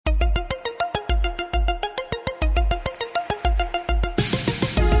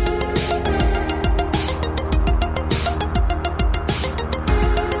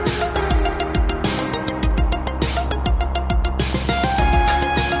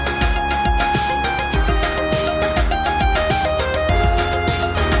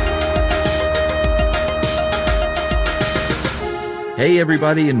Hey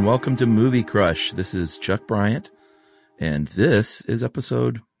everybody, and welcome to Movie Crush. This is Chuck Bryant, and this is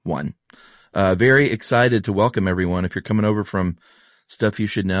episode 1. Very excited to welcome everyone. If you're coming over from Stuff You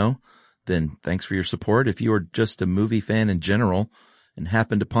Should Know, then thanks for your support. If you are just a movie fan in general and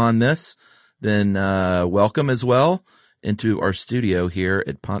happened upon this, then welcome as well into our studio here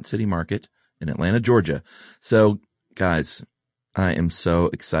at Pont City Market in Atlanta, Georgia. So, guys, I am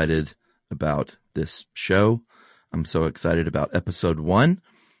so excited about this show. I'm so excited about episode 1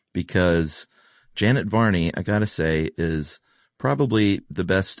 because Janet Varney, I gotta say, is probably the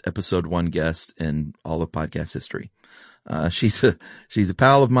best episode 1 guest in all of podcast history. She's a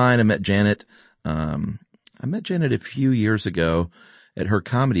pal of mine. I met Janet a few years ago at her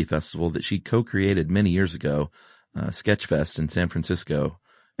comedy festival that she co-created many years ago, Sketchfest in San Francisco,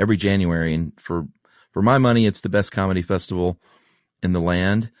 every January. And for my money, it's the best comedy festival in the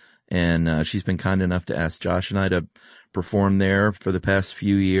land. And she's been kind enough to ask Josh and I to perform there for the past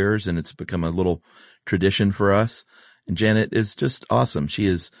few years, and it's become a little tradition for us. And Janet is just awesome. She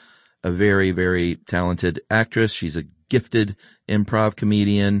is a very, very talented actress. She's a gifted improv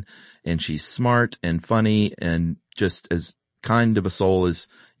comedian, and she's smart and funny and just as kind of a soul as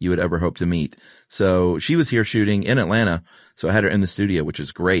you would ever hope to meet. So she was here shooting in Atlanta, so I had her in the studio, which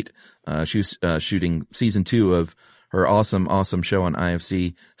is great. She was shooting season 2 of her awesome show on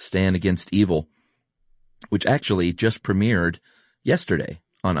IFC, Stand Against Evil, which actually just premiered yesterday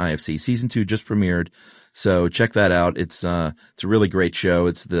on IFC. Season 2 just premiered, so check that out. It's a really great show.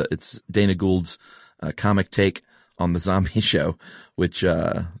 It's Dana Gould's comic take on the zombie show, which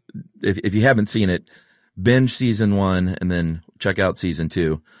if you haven't seen it, binge season 1 and then check out season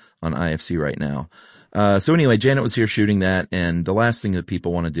 2 on IFC right now. So anyway, Janet was here shooting that, and the last thing that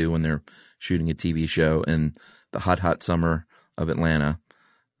people want to do when they're shooting a TV show in the hot summer of Atlanta,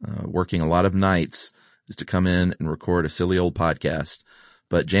 working a lot of nights, is to come in and record a silly old podcast.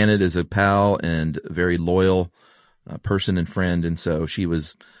 But Janet is a pal and a very loyal person and friend, and so she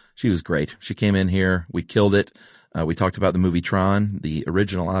was great. She came in here, we killed it. We talked about the movie Tron, the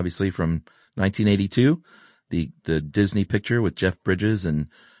original, obviously from 1982, the Disney picture with Jeff Bridges and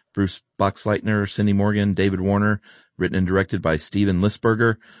Bruce Boxleitner, Cindy Morgan, David Warner, written and directed by Steven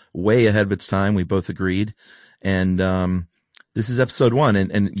Lisberger, way ahead of its time. We both agreed. And this is episode 1,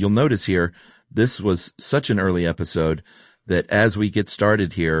 and you'll notice here, this was such an early episode that as we get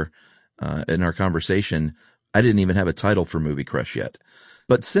started here in our conversation, I didn't even have a title for Movie Crush yet.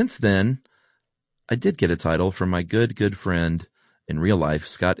 But since then, I did get a title from my good friend in real life,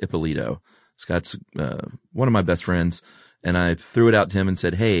 Scott Ippolito. Scott's one of my best friends, and I threw it out to him and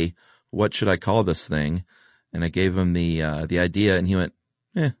said, hey, what should I call this thing? And I gave him the idea, and he went,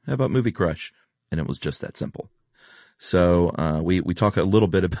 how about Movie Crush? And it was just that simple. So we talk a little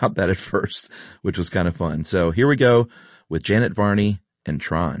bit about that at first, which was kind of fun. So here we go with Janet Varney and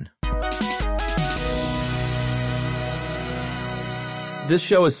Tron. This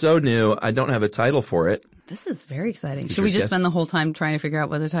show is so new, I don't have a title for it. This is very exciting. Should we just spend the whole time trying to figure out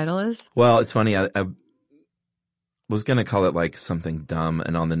what the title is? Well, it's funny. I was going to call it like something dumb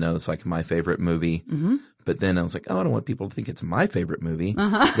and on the nose, like my favorite movie. Mm-hmm. But then I was like, I don't want people to think it's my favorite movie.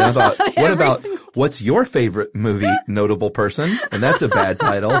 Uh-huh. Then I thought, what about what's your favorite movie, notable person? And that's a bad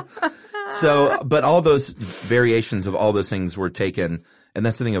title. So, but all those variations of all those things were taken. And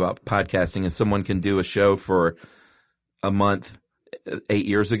that's the thing about podcasting is someone can do a show for a month 8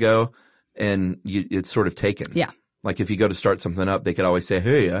 years ago and it's sort of taken. Yeah. Like if you go to start something up, they could always say,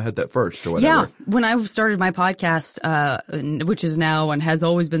 hey, I had that first or whatever. Yeah. When I started my podcast, which is now and has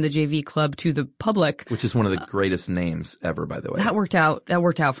always been the JV Club to the public. Which is one of the greatest names ever, by the way. That worked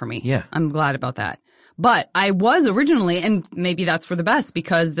out for me. Yeah. I'm glad about that. But I was originally, and maybe that's for the best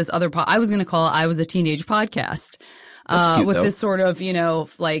because this other I was going to call it I Was a Teenage Podcast. Cute, with though. This sort of,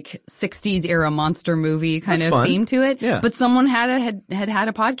 like 60s era monster movie kind That's of fun. theme to it. Yeah. But someone had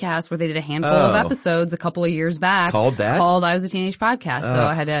a podcast where they did a handful of episodes a couple of years back. Called I Was a Teenage Podcast. So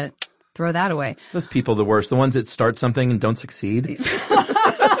I had to throw that away. Those people, the worst. The ones that start something and don't succeed.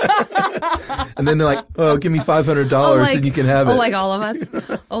 And then they're like, oh, give me $500 and you can have it. Like all of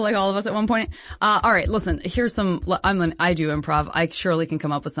us. Like all of us at one point. All right, listen, here's some, I do improv. I surely can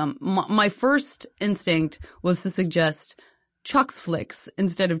come up with some. My first instinct was to suggest Chuck's Flicks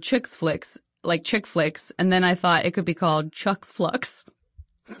instead of Chick's Flicks, like Chick Flicks. And then I thought it could be called Chuck's Flux.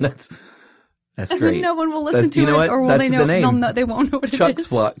 That's great. No one will listen to it, or will they know? The name. They won't know what Chuck's it is.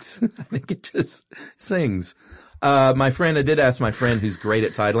 Flux. I think it just sings. I did ask my friend who's great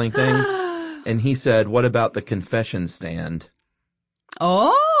at titling things, and he said, what about the confession stand?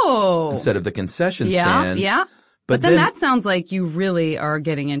 Oh. Instead of the concession stand. Yeah. But then that sounds like you really are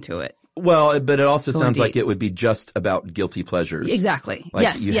getting into it. Well, but it also Going sounds like deep. it would be just about guilty pleasures. Exactly. Like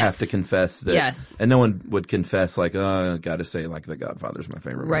yes. you yes. have to confess that. Yes. And no one would confess like, oh, I gotta say like The Godfather's my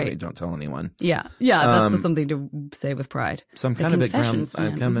favorite movie. Right. Don't tell anyone. Yeah. Yeah. That's something to say with pride. So I'm The kind of at confession ground, I'm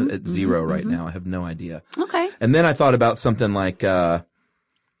stand. kind of at zero right now. I have no idea. Okay. And then I thought about something like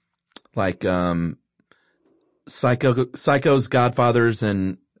Psycho's Godfathers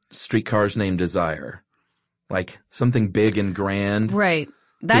and Streetcars Named Desire. Like something big and grand. Right.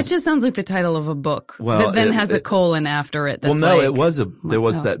 That just sounds like the title of a book Well, that then has a colon after it. That's Well, no, like, there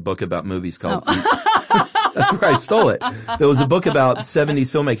was that book about movies called, that's where I stole it. There was a book about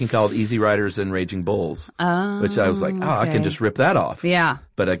 70s filmmaking called Easy Riders and Raging Bulls, which I was like, I can okay. just rip that off. Yeah.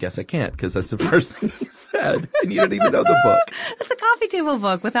 But I guess I can't because that's the first thing he said and you didn't even know the book. It's a coffee table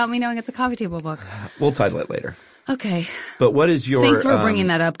book without me knowing it's a coffee table book. We'll title it later. Okay. But what is your... Thanks for bringing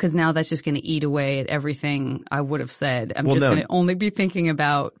that up because now that's just going to eat away at everything I would have said. I'm just going to only be thinking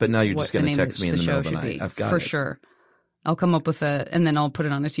about But now you're what just going the to name text me in the show middle of the should night. be. I've got For it. sure. I'll come up with and then I'll put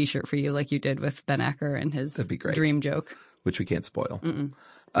it on a t-shirt for you like you did with Ben Acker and his That'd be great. dream joke. Which we can't spoil.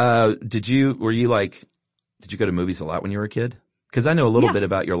 Mm-mm. Did you go to movies a lot when you were a kid? Because I know a little bit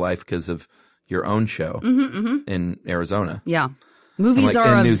about your life because of your own show in Arizona. Yeah. Movies like,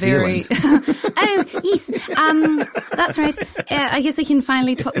 are in a New very... Oh, yes. That's right. I guess I can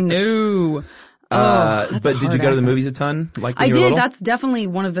finally talk. No. But did you go to the movies a ton? Like when I you were did. little? That's definitely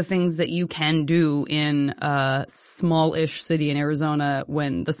one of the things that you can do in a small-ish city in Arizona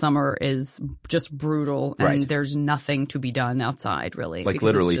when the summer is just brutal and Right. there's nothing to be done outside, really. Like because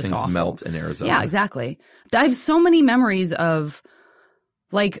literally it's just things awful. melt in Arizona. Yeah, exactly. I have so many memories of,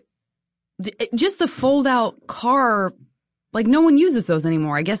 like, just the fold-out car. Like, no one uses those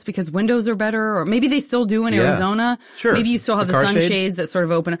anymore, I guess, because windows are better, or maybe they still do in Yeah. Arizona. Sure. Maybe you still have The the car shade? sunshades that sort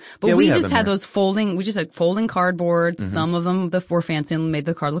of open up. But Yeah, we we have just them had here. those we just had folding cardboard. Some of them were fancy and made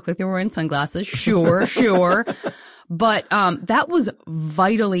the car look like they were wearing sunglasses. Sure, sure. But, that was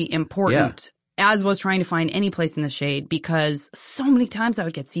vitally important. As was trying to find any place in the shade because so many times I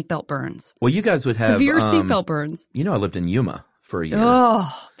would get seatbelt burns. Well, you guys would have Severe seatbelt burns. You know, I lived in Yuma for a year. Oh,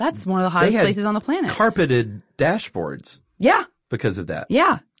 that's one of the hottest had places on the planet. Carpeted dashboards Yeah. because of that.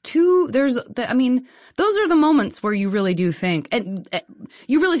 Yeah. Those are the moments where you really do think, and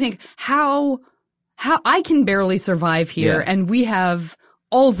you really think how I can barely survive here Yeah. and we have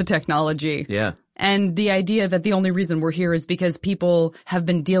all the technology. Yeah. And the idea that the only reason we're here is because people have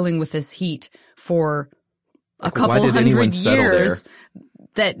been dealing with this heat for a Like, couple why did anyone hundred settle years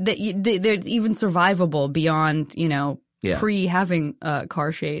that it's even survivable beyond, Yeah. pre having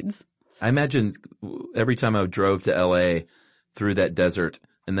car shades. I imagine every time I drove to LA through that desert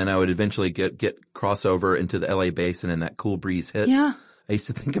and then I would eventually get crossover into the LA basin and that cool breeze hits. Yeah. I used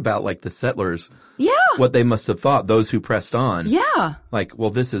to think about like the settlers, Yeah. what they must have thought, those who pressed on. Yeah. Like, well,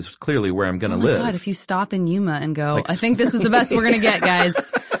 this is clearly where I'm going to Oh my live. God, if you stop in Yuma and go, Like- I think this is the best we're going to get, guys.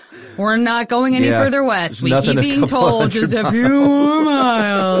 We're not going any Yeah. further west. There's We nothing keep a being couple told hundred just a few more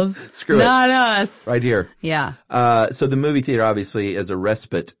miles. Screw it. Not us. Right here. Yeah. So the movie theater obviously is a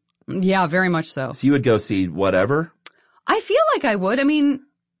respite. Yeah, very much so. So you would go see whatever? I feel like I would. I mean,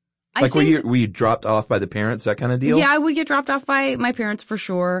 I Like think, were you dropped off by the parents, that kind of deal? yeah, I would get dropped off by my parents for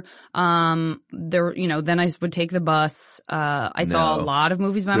sure. Then I would take the bus. I saw a No. lot of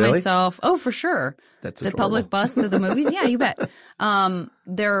movies by Really? myself. Oh, for sure. That's The adorable. public bus to the movies? Yeah, you bet.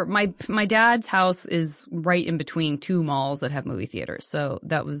 My dad's house is right in between two malls that have movie theaters. So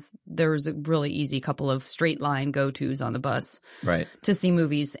there was a really easy couple of straight line go-tos on the bus Right. to see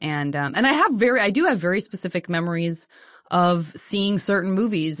movies. And I do have very specific memories of seeing certain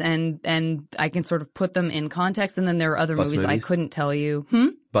movies and I can sort of put them in context. And then there are other Bus movies I movies? couldn't tell you.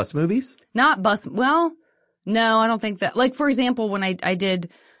 Bus movies? Not bus. Well, no, I don't think that. Like, for example, when I did,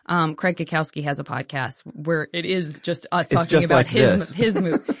 Craig Kukowski has a podcast where it is just us It's talking just about like this. his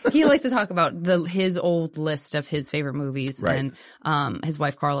movie. He likes to talk about his old list of his favorite movies, Right. and his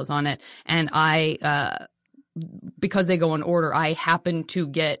wife Carla's on it, and I. Because they go in order, I happened to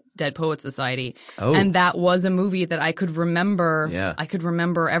get Dead Poets Society. Oh. And that was a movie that I could remember. Yeah. I could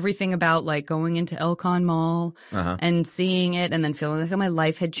remember everything about, like, going into Elcon Mall and seeing it and then feeling like my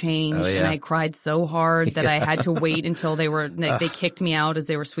life had changed. Oh, yeah. And I cried so hard that I had to wait until they kicked me out as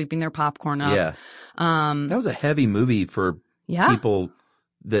they were sweeping their popcorn up. Yeah. That was a heavy movie for Yeah. people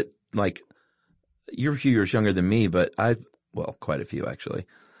that, like, you're a few years younger than me, but quite a few actually.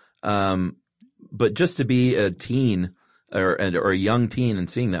 But just to be a teen or a young teen and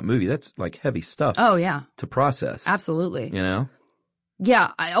seeing that movie, that's like heavy stuff Oh, yeah. to process. Absolutely. You know?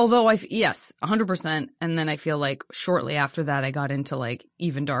 Yeah, yes, 100%. And then I feel like shortly after that, I got into like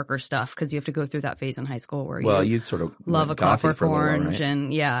even darker stuff because you have to go through that phase in high school where you sort of love a gothic Clockwork Orange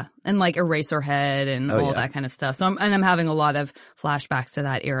right? and like Eraserhead and all that kind of stuff. So I'm having a lot of flashbacks to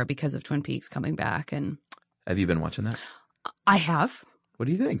that era because of Twin Peaks coming back. And have you been watching that? I have. What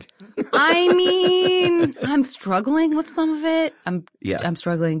do you think? I mean, I'm struggling with some of it. I'm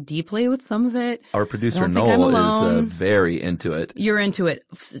struggling deeply with some of it. Our producer Noel is very into it. You're into it.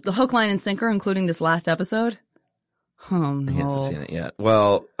 The hook, line, and sinker, including this last episode. Oh no, he hasn't seen it yet.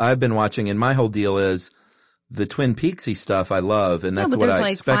 Well, I've been watching, and my whole deal is the Twin Peaksy stuff. I love, and that's what I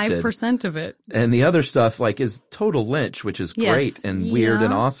expected. 5% of it, and the other stuff like is total Lynch, which is great and weird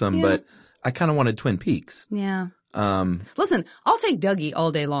and awesome. But I kind of wanted Twin Peaks. Yeah. Listen, I'll take Dougie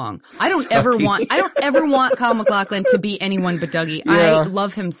all day long. I don't ever want Kyle MacLachlan to be anyone but Dougie. Yeah. I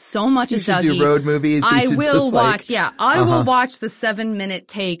love him so much as Dougie. Do road movies. I will watch, I will watch the 7-minute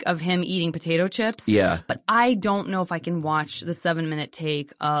take of him eating potato chips. Yeah. But I don't know if I can watch the 7-minute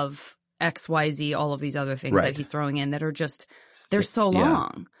take of XYZ, all of these other things that he's throwing in that are just, they're so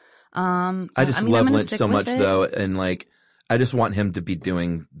long. I just love Lynch so much though. And like, I just want him to be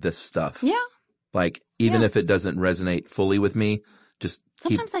doing this stuff. Yeah. Like, even if it doesn't resonate fully with me, just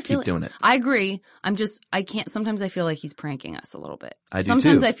keep doing it. I agree. I can't, sometimes I feel like he's pranking us a little bit. I do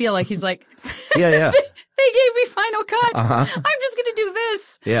sometimes too. I feel like he's like, yeah. They gave me Final Cut. I'm just going to do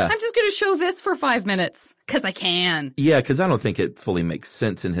this. Yeah. I'm just going to show this for 5 minutes because I can. Yeah, because I don't think it fully makes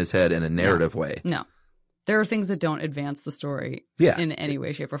sense in his head in a narrative way. No. There are things that don't advance the story in any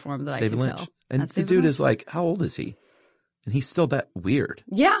way, shape, or form that David can Lynch. tell. And the dude is like, how old is he? And he's still that weird.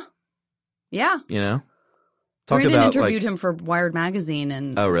 Yeah. Yeah. You know? Brandon interviewed him for Wired magazine,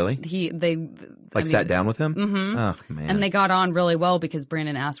 and oh really? Sat down with him. Mm-hmm. Oh man! And they got on really well because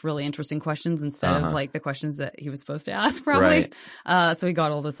Brandon asked really interesting questions instead of like the questions that he was supposed to ask, probably. Right. So he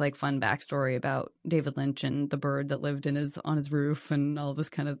got all this like fun backstory about David Lynch and the bird that lived on his roof and all this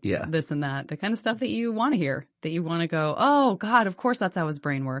kind of this and that, the kind of stuff that you want to hear, that you want to go, oh God, of course that's how his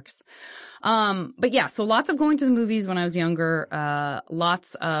brain works. But yeah, so lots of going to the movies when I was younger.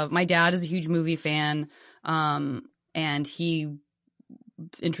 My dad is a huge movie fan. And he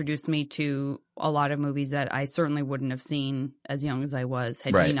introduced me to a lot of movies that I certainly wouldn't have seen as young as I was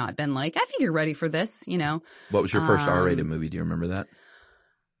had he not been like, I think you're ready for this, you know. What was your first R-rated movie? Do you remember that?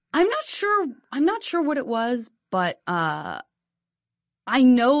 I'm not sure what it was, but I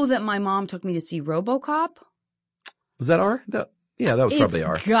know that my mom took me to see RoboCop. Was that R? Yeah, that was probably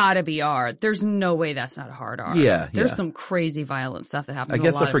R. It's gotta be R. There's no way that's not a hard R. Yeah, There's some crazy violent stuff that happens. I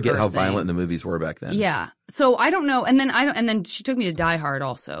guess I forget how violent the movies were back then. Yeah. So I don't know. And then she took me to Die Hard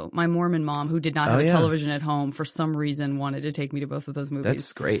also. My Mormon mom, who did not have a television at home, for some reason wanted to take me to both of those movies.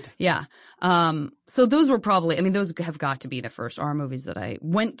 That's great. Yeah. So those were probably, those have got to be the first R movies that I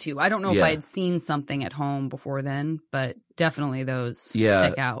went to. I don't know if I had seen something at home before then, but definitely those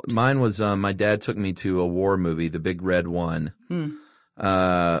stick out. Mine was, my dad took me to a war movie, The Big Red One,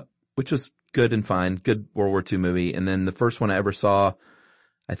 which was good and fine. Good World War II movie. And then the first one I ever saw,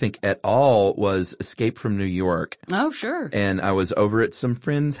 I think at all, was Escape from New York. Oh, sure. And I was over at some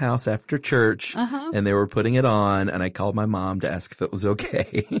friend's house after church, and they were putting it on, and I called my mom to ask if it was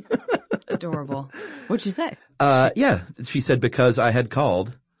okay. Adorable. What'd she say? Yeah. She said because I had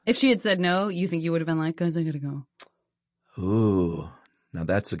called. If she had said no, you think you would have been like, guys, I gotta go. Ooh. Now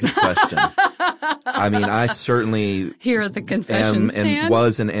that's a good question. I certainly here at the confession stand and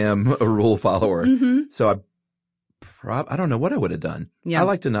was and am a rule follower. So I don't know what I would have done. Yeah. I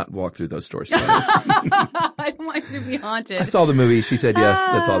like to not walk through those stores. I don't like to be haunted. I saw the movie. She said yes.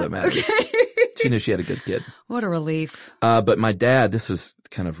 That's all that mattered. Okay. She knew she had a good kid. What a relief. But my dad, this is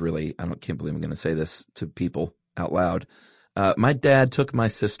kind of really, can't believe I'm going to say this to people out loud. My dad took my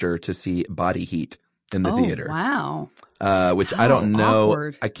sister to see Body Heat in the theater. Wow. Which I don't know.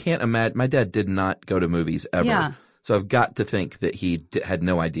 Awkward. I can't imagine. My dad did not go to movies ever. Yeah. So I've got to think that he had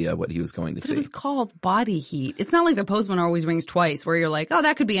no idea what he was going to see. It was called Body Heat. It's not like The Postman Always Rings Twice, where you're like, oh,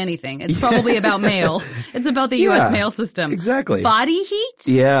 that could be anything. It's probably about mail. It's about the U.S. mail system. Exactly. Body Heat?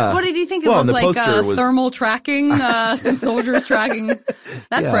 Yeah. What did he think? It was like thermal tracking, some soldiers tracking.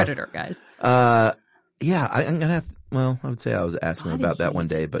 That's Predator, guys. Yeah, I'm going to have I would say I was asking him about that one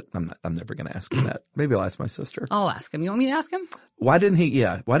day, but I'm never going to ask him that. Maybe I'll ask my sister. I'll ask him. You want me to ask him? Why didn't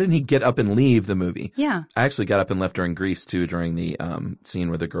he get up and leave the movie? Yeah. I actually got up and left during Grease too, during the scene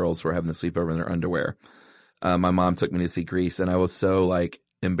where the girls were having the sleepover in their underwear. My mom took me to see Grease, and I was so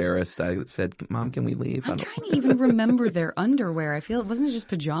embarrassed. I said, Mom, can we leave? I'm trying to even remember their underwear. I feel wasn't it just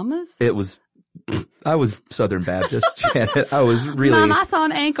pajamas? It was I was Southern Baptist, Janet. I was really. Mom, I saw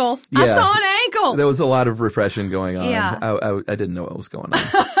an ankle. Yeah. I saw an ankle. There was a lot of repression going on. Yeah. I didn't know what was going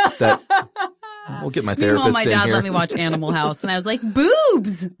on. We'll get my therapist Meanwhile, my in dad here. let me watch Animal House, and I was like,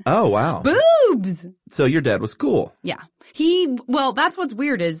 boobs, Oh, wow. boobs. So your dad was cool. Yeah. Well, that's what's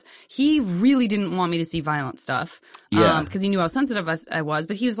weird is he really didn't want me to see violent stuff. Yeah. Because he knew how sensitive I was,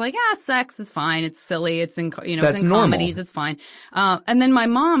 but he was like, sex is fine. It's silly. It's in, That's it's in normal. comedies. It's fine. And then my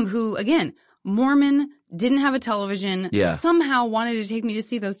mom, who, again, Mormon, didn't have a television, Yeah. somehow wanted to take me to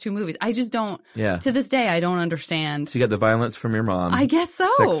see those two movies. I just don't, Yeah. to this day, I don't understand. So you got the violence from your mom. I guess so.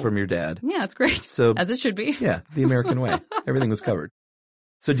 Sex from your dad. Yeah, it's great. So As it should be. yeah, the American way. Everything was covered.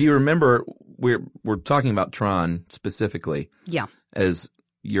 So do you remember we're talking about Tron specifically Yeah. as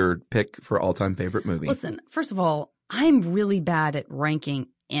your pick for all-time favorite movie? Listen, first of all, I'm really bad at ranking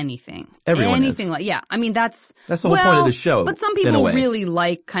anything. Everyone anything is. like I mean that's the whole point of the show. But some in a people way. really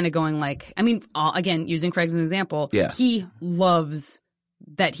like kind of going like I mean again using Craig as an example, Yeah. he loves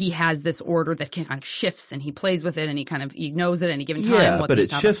that he has this order that kind of shifts and he plays with it and he knows at any given time Yeah, what but this it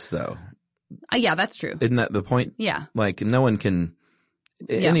stuff shifts though. yeah, that's true. Isn't that the point? Yeah. Like no one can.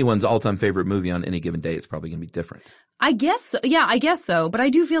 Anyone's all-time favorite movie on any given day is probably going to be different. I guess so. Yeah, I guess so. But I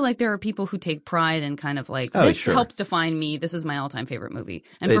do feel like there are people who take pride in kind of like, Oh, this sure. helps define me. This is my all-time favorite movie.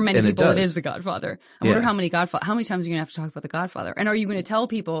 And for many and it people, it does. is The Godfather. I wonder Yeah. how many times are you going to have to talk about The Godfather? And are you going to tell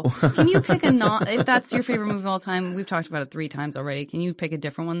people, can you pick if that's your favorite movie of all time? We've talked about it 3 times already. Can you pick a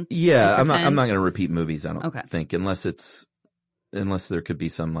different one? Yeah, Like I'm for not 10? I'm not going to repeat movies, I don't Okay. think, unless there could be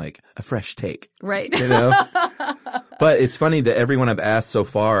some like a fresh take. Right. You know? But it's funny that everyone I've asked so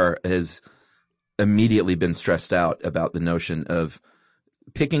far has immediately been stressed out about the notion of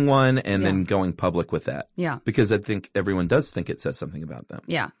picking one and then going public with that. Yeah. Because I think everyone does think it says something about them.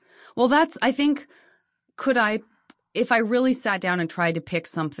 Yeah. Well, I think, if I really sat down and tried to pick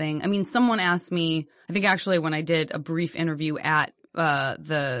something, I mean, someone asked me, I think actually when I did a brief interview at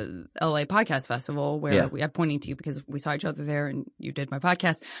the LA Podcast Festival where I'm pointing to you because we saw each other there and you did my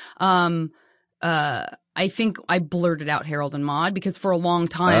podcast. I think I blurted out Harold and Maude because for a long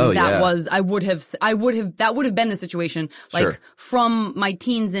time that would have been the situation. Like Sure. from my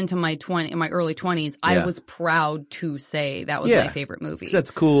teens into my early 20s, I was proud to say that was my favorite movie. 'Cause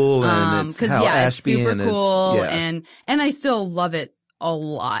that's cool and it's Hal it's Ashby super and cool it's, and I still love it a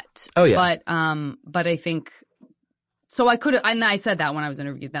lot. Oh, yeah. But I think so I could have, and I said that when I was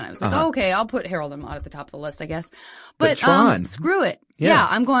interviewed then. I was like, Uh-huh. oh, okay, I'll put Harold and Maude at the top of the list, I guess. But Tron. screw it. Yeah. Yeah,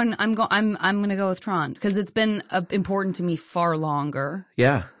 I'm going to go with Tron because it's been important to me far longer.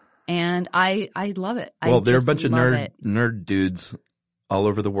 Yeah. And I love it. Well, there are a just bunch of love it. nerd dudes all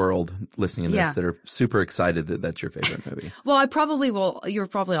over the world listening to this Yeah. that are super excited that that's your favorite movie. Well, I probably will. You're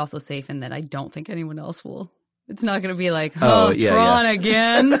probably also safe in that I don't think anyone else will. It's not going to be like, Tron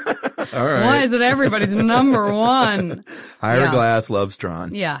again. All right. Why is it everybody's number one? Ira Yeah. Glass loves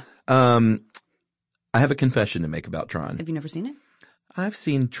Tron. Yeah. I have a confession to make about Tron. Have you never seen it? I've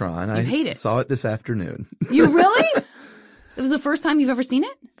seen Tron. You I hate it. saw it this afternoon. You really? It was the first time you've ever seen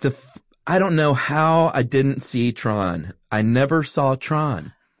it? I don't know how I didn't see Tron. I never saw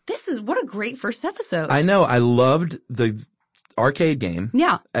Tron. What a great first episode. I know. I loved the arcade game.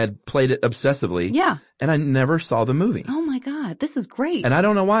 Yeah. I'd played it obsessively. Yeah. And I never saw the movie. Oh my God. This is great. And I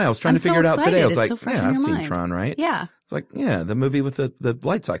don't know why. I was trying I'm to figure so it out today. I was excited. like, It's so fresh yeah, in I've your seen mind. Tron, right? Yeah. It's like, yeah, the movie with the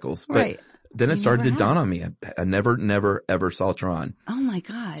light cycles. But Right. then it You started to never dawn have. on me. I never, ever saw Tron. Oh my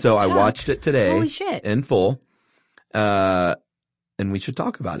God. So I Chuck. watched it today. Holy shit. In full. And we should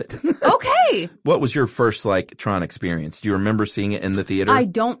talk about it. Okay. What was your first Tron experience? Do you remember seeing it in the theater? I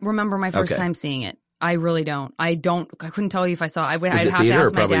don't remember my first Okay. time seeing it. I really don't. I couldn't tell you if I saw it. Was I'd it have to theater or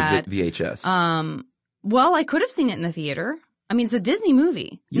ask my probably dad. VHS? Well, I could have seen it in the theater. I mean, it's a Disney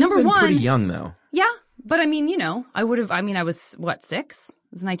movie. You've Number been one. pretty young though. Yeah. But I mean, I would have, I was, 6? It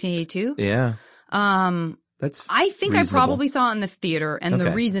was 1982. Yeah. That's I think reasonable. I probably saw it in the theater, and the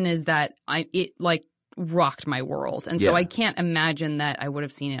Okay. reason is that it rocked my world, and so Yeah. I can't imagine that I would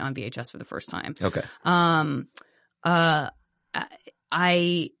have seen it on VHS for the first time. Okay.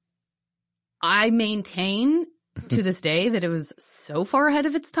 I maintain to this day that it was so far ahead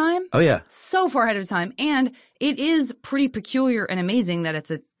of its time. Oh yeah. So far ahead of its time, and it is pretty peculiar and amazing that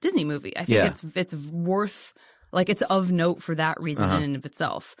it's a Disney movie. I think Yeah. it's worth it's of note for that reason Uh-huh. in and of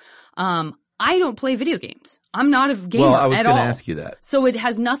itself. I don't play video games. I'm not a gamer Well, I was at going all. to ask you that. So it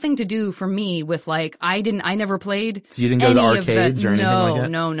has nothing to do for me with I never played. So you didn't go to the any of arcades or anything no, like that?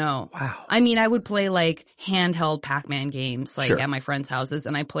 No. Wow. I mean, I would play handheld Pac-Man games Sure. at my friends' houses,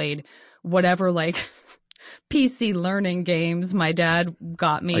 and I played whatever PC learning games my dad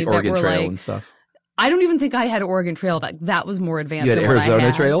got me Like that Oregon were Trail and stuff. I don't even think I had Oregon Trail. That was more advanced. You had than what Arizona I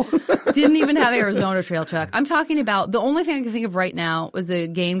had. Trail? Didn't even have Arizona Trail, Chuck. I'm talking about, the only thing I can think of right now was a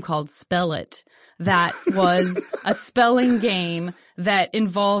game called Spell It. That was a spelling game that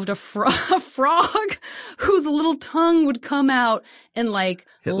involved a frog whose little tongue would come out and like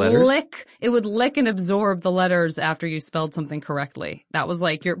lick. It would lick and absorb the letters after you spelled something correctly. That was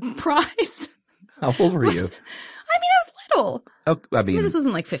like your prize. How old were you? I mean, I was little. Oh, I mean, this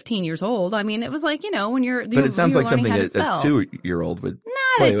wasn't like 15 years old. I mean, it was like, when you're, but it sounds like something a 2-year-old would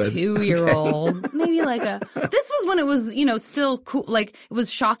Not play a with. 2-year-old. Maybe like this was when it was, still cool. Like it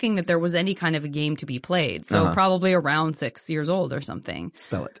was shocking that there was any kind of a game to be played. So probably around 6 years old or something.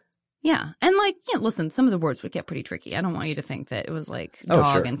 Spell it. Yeah. And listen, some of the words would get pretty tricky. I don't want you to think that it was like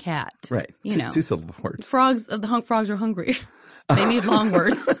dog and cat. Right. Two-syllable words. Frogs, the frogs are hungry. They need long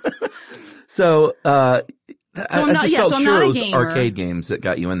words. So, I'm not a gamer. Arcade games that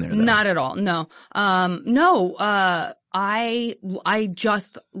got you in there, though. Not at all. No. I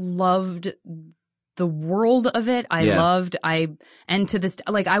just loved the world of it. And to this,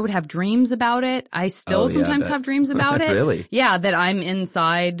 like, I would have dreams about it. I still sometimes have dreams about it. Really? Yeah, that I'm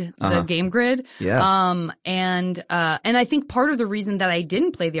inside the game grid. Yeah. And I think part of the reason that I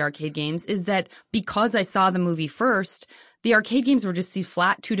didn't play the arcade games is that because I saw the movie first, the arcade games were just these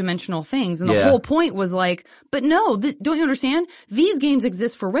flat two-dimensional things. And the whole point was like, but no, don't you understand? These games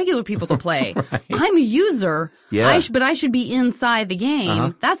exist for regular people to play. Right. I'm a user. Yeah. But I should be inside the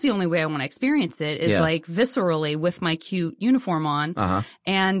game. That's the only way I want to experience it is like viscerally with my cute uniform on.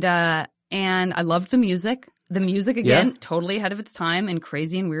 And I loved the music. The music again, totally ahead of its time and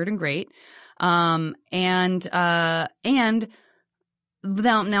crazy and weird and great. Now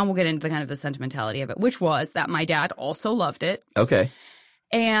we'll get into the kind of the sentimentality of it, which was that my dad also loved it. Okay.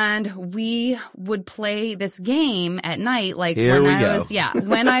 And we would play this game at night, like when I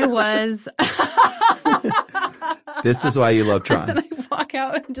was. This is why you love Tron. And I walk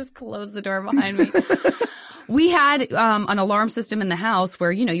out and just close the door behind me. We had an alarm system in the house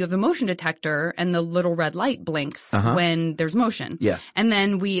where, you have the motion detector and the little red light blinks when there's motion. Yeah. And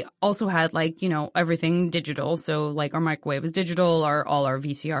then we also had everything digital. So like our microwave was digital, all our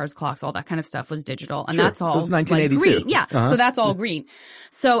VCRs, clocks, all that kind of stuff was digital. And that's all it was 1982. green. Yeah. So that's all green.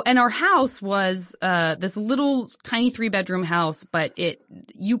 So, and our house was this little tiny 3-bedroom house, but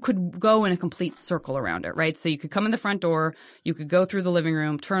you could go in a complete circle around it, right? So you could come in the front door, you could go through the living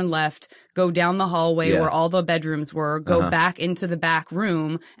room, turn left, go down the hallway where all the bedrooms were, go back into the back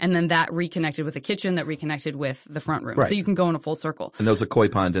room, and then that reconnected with the kitchen that reconnected with the front room. Right. So you can go in a full circle. And there was a koi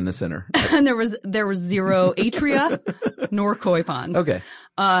pond in the center. And there was zero atria nor koi ponds. Okay.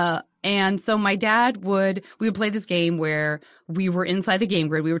 And so my dad we would play this game where we were inside the game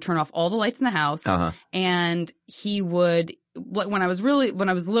grid. We would turn off all the lights in the house, and he would, when I was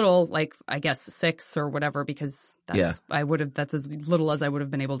little, like I guess 6 or whatever, because that's as little as I would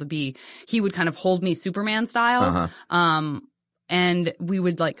have been able to be. He would kind of hold me Superman style. And we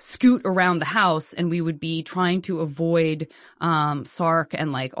would like scoot around the house and we would be trying to avoid, Sark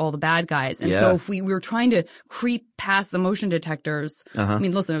and like all the bad guys. And so if we were trying to creep past the motion detectors, I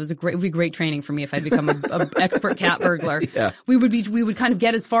mean, listen, it would be great training for me if I'd become a expert cat burglar. Yeah. We would kind of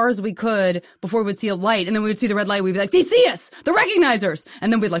get as far as we could before we'd see a light, and then we would see the red light. We'd be like, they see us! The recognizers!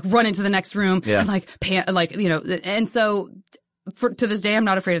 And then we'd like run into the next room and like, and so, to this day, I'm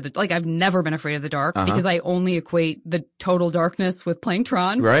not afraid of I've never been afraid of the dark because I only equate the total darkness with playing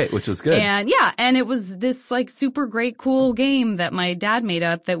Tron. Right, which was good. And it was this like super great cool game that my dad made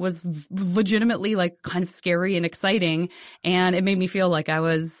up that was legitimately like kind of scary and exciting, and it made me feel like I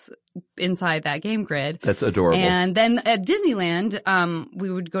was inside that game grid. That's adorable. And then at Disneyland,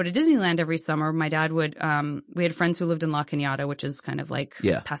 we would go to Disneyland every summer. My dad would, we had friends who lived in La Cañada, which is kind of like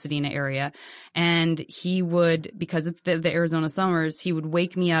Pasadena area. And he would, because it's the Arizona summers, he would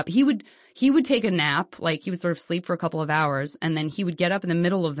wake me up. He would take a nap, like he would sort of sleep for a couple of hours, and then he would get up in the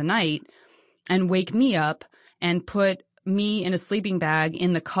middle of the night and wake me up and put me in a sleeping bag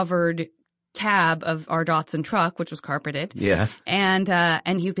in the covered cab of our Datsun truck, which was carpeted. Yeah. And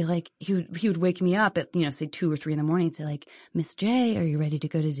he'd be like, he would wake me up at, say 2 or 3 in the morning and say like, Miss J, are you ready to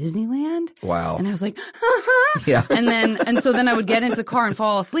go to Disneyland? Wow. And I was like, yeah. And so then I would get into the car and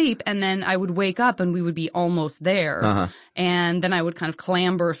fall asleep, and then I would wake up and we would be almost there. And then I would kind of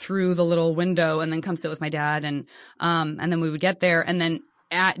clamber through the little window and then come sit with my dad, and then we would get there, and then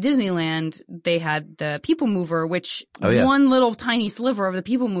at Disneyland, they had the People Mover, which one little tiny sliver of the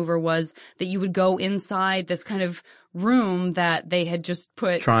People Mover was that you would go inside this kind of room that they had just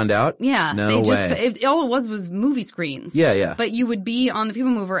put Troned out? Yeah. No way. All it was movie screens. Yeah. But you would be on the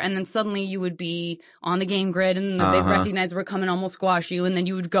People Mover and then suddenly you would be on the game grid and the big recognizer would come and almost squash you and then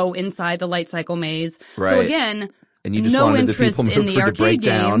you would go inside the light cycle maze. Right. So again, and you just no wanted interest the People in the Mover to break arcade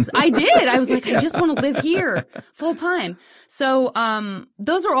games. down. I did. I was like, I just want to live here full time. So,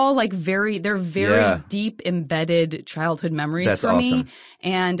 those are all like they're very deep embedded childhood memories That's for me. awesome.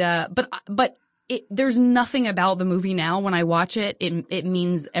 And, but there's nothing about the movie now when I watch it. It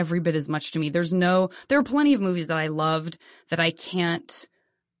means every bit as much to me. There are plenty of movies that I loved that I can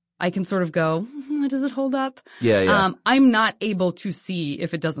sort of go, does it hold up? Yeah. I'm not able to see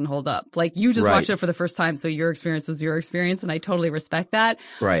if it doesn't hold up. Like you just Right. watched it for the first time, so your experience was your experience, and I totally respect that.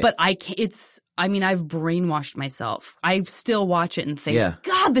 Right. But I've brainwashed myself. I still watch it and think,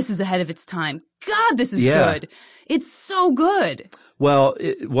 God, this is ahead of its time. God, this is good. It's so good. Well,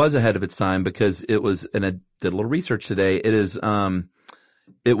 it was ahead of its time because it was, and I did a little research today. It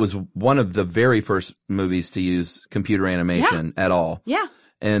was one of the very first movies to use computer animation at all. Yeah.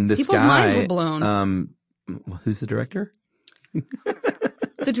 And this People's guy, minds were blown. Who's the director?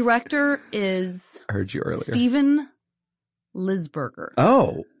 The director is I heard you earlier. Steven Lisberger.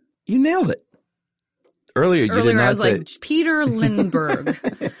 Oh, you nailed it. Earlier you did not I was say. like Peter Lindbergh.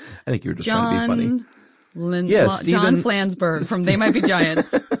 I think you were just trying to be funny. John Flansburgh from They Might Be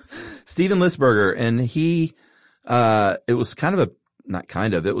Giants. Steven Lisberger, and he, it was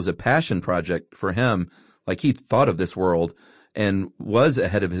it was a passion project for him. Like he thought of this world and was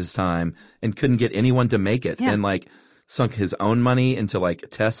ahead of his time and couldn't get anyone to make it and like sunk his own money into like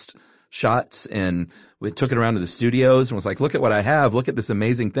test shots and we took it around to the studios and was like, look at what I have. Look at this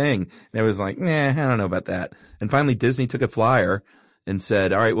amazing thing. And it was like, I don't know about that. And finally Disney took a flyer and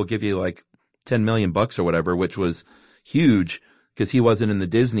said, all right, we'll give you like $10 million or whatever, which was huge because he wasn't in the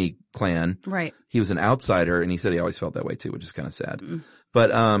Disney clan. Right. He was an outsider and he said he always felt that way too, which is kind of sad.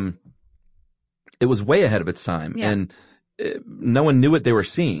 But, it was way ahead of its time and no one knew what they were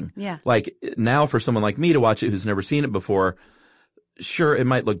seeing. Yeah. Like now for someone like me to watch it who's never seen it before, sure, it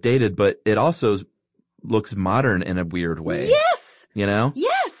might look dated, but it also looks modern in a weird way. Yes. You know?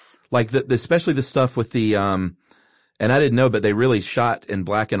 Yes. Like especially the stuff with the, and I didn't know, but they really shot in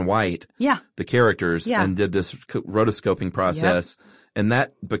black and white. Yeah. The characters and did this rotoscoping process. And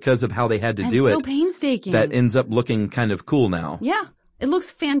that, because of how they had to do it. So painstaking. That ends up looking kind of cool now. Yeah. It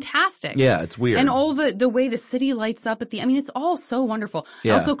looks fantastic. Yeah, it's weird. And all the way the city lights up it's all so wonderful.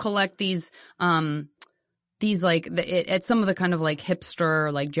 Yeah. I also collect these like at some of the kind of like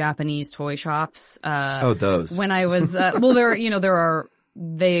hipster like Japanese toy shops. Those. When I was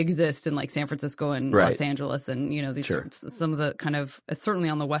they exist in like San Francisco and Los Angeles and these some of the kind of certainly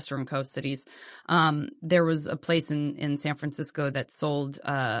on the western coast cities. There was a place in San Francisco that sold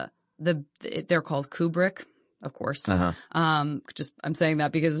they're called Kubrick. Of course. I'm saying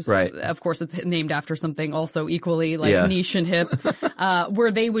that because, of course, it's named after something also equally like niche and hip,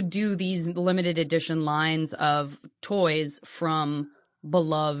 where they would do these limited edition lines of toys from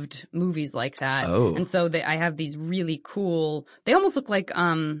beloved movies like that. Oh. And so I have these really cool, they almost look like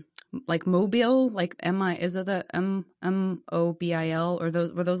Mobile, like is it the Mobil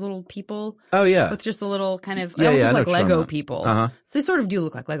or were those little people? Oh yeah. With just a little kind of, they almost look like Lego people. Uh-huh. So they sort of do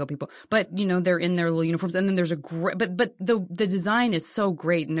look like Lego people, but they're in their little uniforms and then there's a great, but the design is so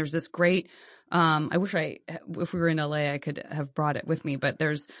great and there's this great, I wish if we were in LA, I could have brought it with me, but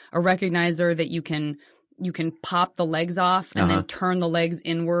there's a recognizer that you can pop the legs off and then turn the legs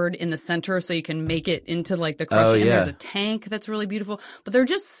inward in the center so you can make it into like the crush. And there's a tank that's really beautiful, but they're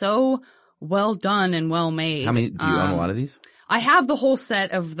just so well done and well made. How many, do you own a lot of these? I have the whole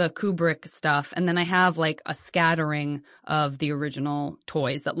set of the Kubrick stuff, and then I have like a scattering of the original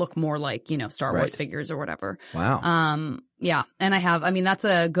toys that look more like, Star Wars figures or whatever. Wow. Yeah. And I have, that's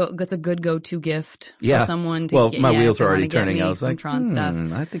a good go-to gift for someone to get. My wheels are already get turning. me I was like, Tron stuff.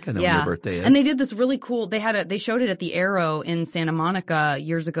 I think I know when your birthday is. And they did this really cool, they showed it at the Arrow in Santa Monica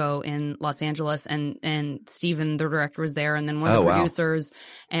years ago in Los Angeles, and Steven, the director, was there, and then one of the producers,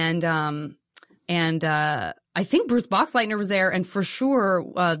 and I think Bruce Boxleitner was there, and for sure,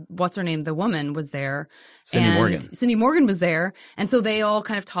 what's her name? The woman was there. Cindy Morgan was there. And so they all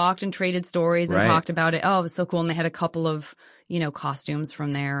kind of talked and traded stories and talked about it. Oh, it was so cool. And they had a couple of, costumes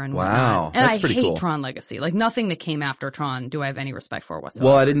from there and whatnot. Wow. And That's pretty cool. I hate Tron Legacy. Like nothing that came after Tron do I have any respect for whatsoever.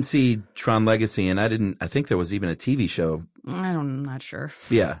 Well, I didn't see Tron Legacy and I think there was even a TV show. I'm not sure.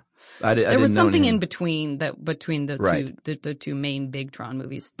 Yeah. There was something in between the two main big Tron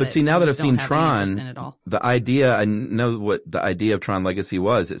movies. But see, now that I've seen Tron, in it all. the idea, I know what the idea of Tron Legacy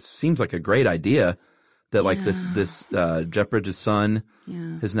was. It seems like a great idea that like this Jeff Bridges' son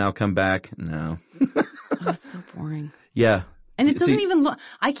has now come back. No. it's so boring. Yeah. And it doesn't even look,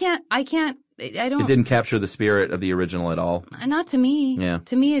 I don't. It didn't capture the spirit of the original at all. Not to me. Yeah.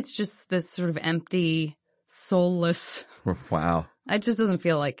 To me, it's just this sort of empty, soulless. Wow. It just doesn't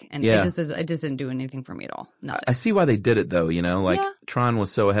feel like, and Yeah. it just didn't do anything for me at all. Nothing. I see why they did it though, you know, like Yeah. Tron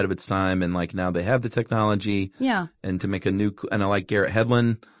was so ahead of its time and like now they have the technology Yeah. and to make and I like Garrett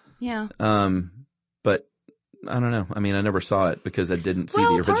Hedlund. Yeah. But I don't know. I mean, I never saw it because I didn't see the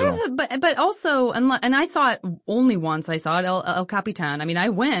original. Part of it, but also, and I saw it only once. I saw it El Capitan. I mean, I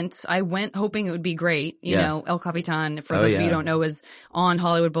went hoping it would be great. You know, El Capitan, for those of you who don't know, is on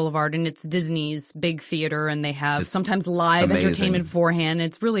Hollywood Boulevard, and it's Disney's big theater, and they have sometimes live entertainment beforehand.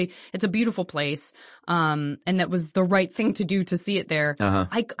 It's a beautiful place. And that was the right thing to do to see it there.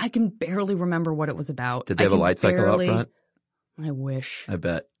 I can barely remember what it was then Did they have a light cycle out front? I wish. I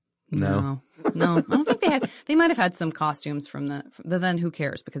bet. No. I don't think they had. They might have had some costumes from the then who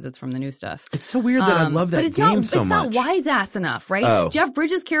cares because it's from the new stuff. It's so weird that I love that game so much. It's not wise ass enough, right? Oh. Jeff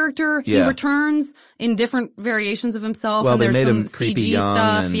Bridges' character, he returns in different variations of himself. Well, and they there's made some him creepy CG young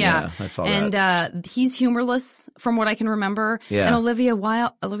stuff. and yeah, I saw and that. He's humorless from what I can remember. Yeah. And Olivia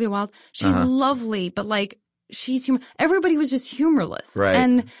Wilde, she's lovely, but like she's everybody was just humorless, right?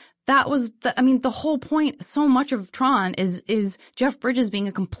 And that was, the whole point, so much of Tron is Jeff Bridges being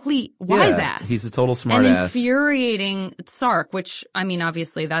a complete wise ass. He's a total smart and ass. Infuriating Sark, which, I mean,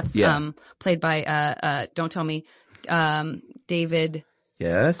 obviously that's, played by, don't tell me, David.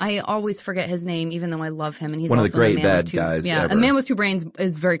 Yes. I always forget his name, even though I love him, and he's one of also the great in A Man bad with Two, guys. Yeah, ever. A Man with Two Brains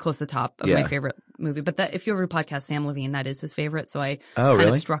is very close to the top of my Yeah. favorite movie. But if you ever podcast Sam Levine, that is his favorite. So I really?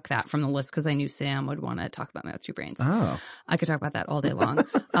 of struck that from the list because I knew Sam would want to talk about Man with Two Brains. Oh. I could talk about that all day long.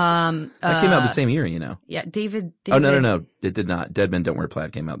 That came out the same year, you know. Yeah, David. Oh no, it did not. Dead Men Don't Wear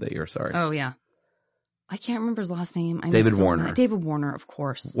Plaid came out that year. Sorry. Oh yeah. I can't remember his last name. David Warner. David Warner, of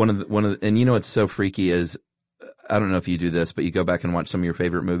course. One of the, and you know what's so freaky is, I don't know if you do this, but you go back and watch some of your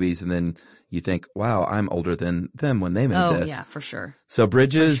favorite movies and then you think, wow, I'm older than them when they made this. Oh yeah, for sure. So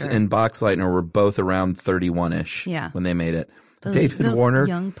Bridges and Boxleitner were both around 31-ish when they made it. David Warner,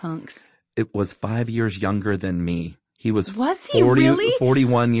 young punks. It was 5 years younger than me. He was he really?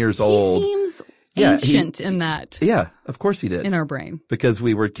 41 years old. He seems ancient in that. Yeah, of course he did. In our brain. Because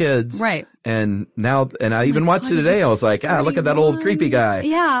we were kids. Right. And now, and I even watched it today. I was like, look at that old creepy guy.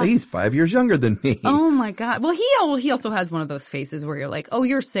 Yeah. He's 5 years younger than me. Oh my God. Well, he also has one of those faces where you're like, oh,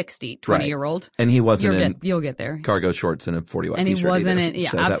 you're 60, 20-year-old. And he wasn't you'll get there. Cargo shorts and a 40 watt and t-shirt. And he wasn't either. in,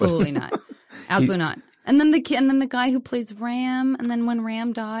 So absolutely not. Absolutely not. And then the guy who plays Ram, and then when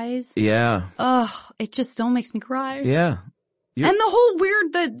Ram dies. Yeah. Oh, it just still makes me cry. Yeah. And the whole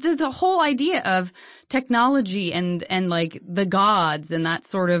weird, the whole idea of technology and like the gods and that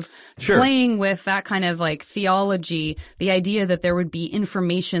sort of playing with that kind of like theology, the idea that there would be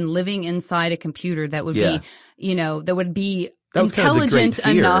information living inside a computer that would be, that would be intelligent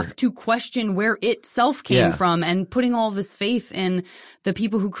enough to question where itself came from and putting all this faith in the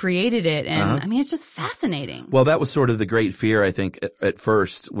people who created it. And I mean, it's just fascinating. Well, that was sort of the great fear, I think, at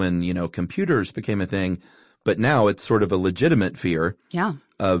first when, computers became a thing. But now it's sort of a legitimate fear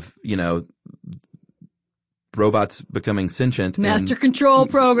of, robots becoming sentient. Master control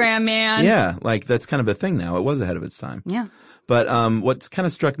program, man. Yeah, like that's kind of a thing now. It was ahead of its time. Yeah. But what's kind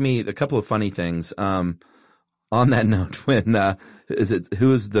of struck me, a couple of funny things. On that note, when who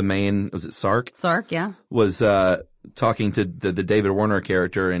was the main, was it Sark? Sark, yeah. Was talking to the David Warner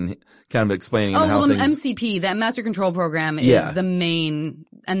character and kind of explaining how things... MCP, that Master Control Program is the main,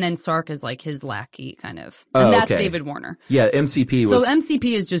 and then Sark is like his lackey kind of. And that's David Warner. Yeah, MCP was... So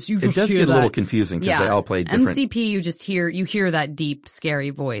MCP is just, it does get a little confusing because they all play different... MCP, you hear that deep, scary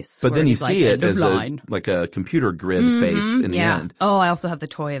voice. But then you see it as like a computer grid face in the end. Oh, I also have the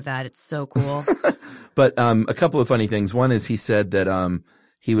toy of that. It's so cool. But a couple of funny things. One is he said that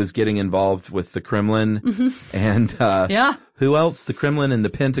he was getting involved with the Kremlin and who else? The Kremlin and the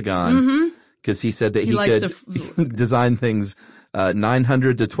Pentagon. Because he said that he could design things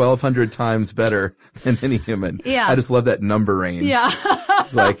 900 to 1,200 times better than any human. Yeah. I just love that number range. Yeah.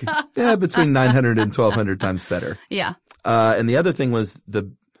 It's like, between 900 and 1,200 times better. Yeah. And the other thing was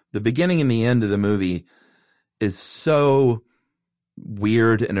the beginning and the end of the movie is so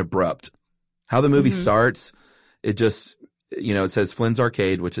weird and abrupt. How the movie starts, it just... it says Flynn's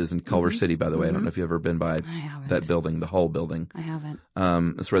Arcade, which is in Culver City, by the way. I don't know if you've ever been by that building, the whole building. I haven't.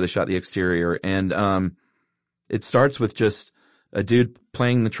 That's where they shot the exterior. And it starts with just a dude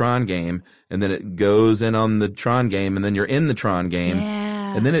playing the Tron game, and then it goes in on the Tron game, and then you're in the Tron game.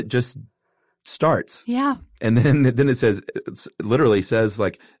 Yeah. And then it just starts. Yeah. And then it says, it literally says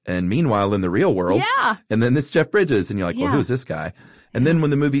like, and meanwhile in the real world. Yeah. And then it's Jeff Bridges, and you're like, well, who's this guy? And then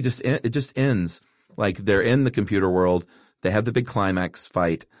when the movie it just ends. Like they're in the computer world. They have the big climax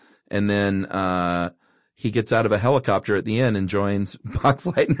fight. And then, he gets out of a helicopter at the end and joins Box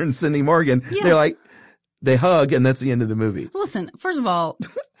Lightner and Cindy Morgan. Yeah. They hug and that's the end of the movie. Listen, first of all,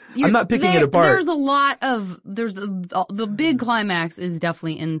 I'm not picking it apart. There's a lot of, the big climax is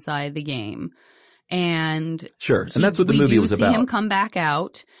definitely inside the game. And sure. And that's what the movie was about. We see him come back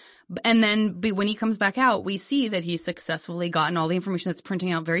out. And then when he comes back out, we see that he's successfully gotten all the information that's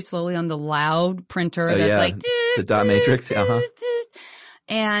printing out very slowly on the loud printer that's like the dot matrix.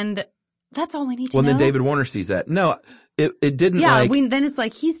 And that's all we need to know. Well, then David Warner sees that. No, it didn't. Yeah, then it's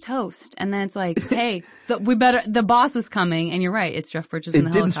like he's toast, and then it's like, hey, the boss is coming, and you're right, it's Jeff Bridges in the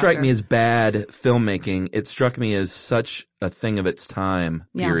helicopter. It didn't strike me as bad filmmaking. It struck me as such a thing of its time.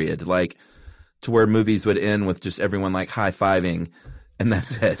 Period. Like to where movies would end with just everyone like high-fiving. And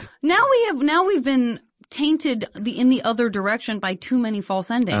that's it. Now we've been tainted in the other direction by too many false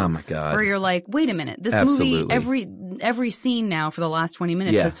endings. Oh my God. Where you're like, wait a minute, this movie, every scene now for the last 20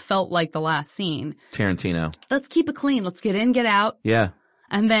 minutes has felt like the last scene. Tarantino. Let's keep it clean. Let's get in, get out. Yeah.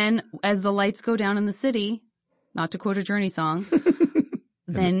 And then as the lights go down in the city, not to quote a Journey song,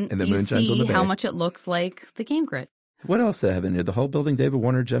 then you see how much it looks like the game grid. What else did I have in here? The whole building, David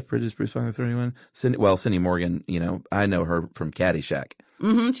Warner, Jeff Bridges, Bruce Wayne, 31. Cindy Morgan, I know her from Caddyshack.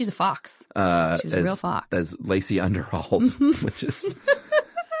 Mm-hmm. She's a fox. She's a real fox. As Lacey Underhalls, which is,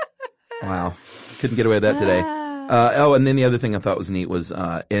 wow. Couldn't get away with that today. And then the other thing I thought was neat was,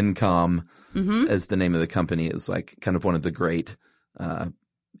 Incom as the name of the company is like kind of one of the great,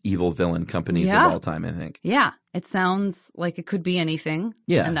 evil villain companies of all time, I think. Yeah. It sounds like it could be anything.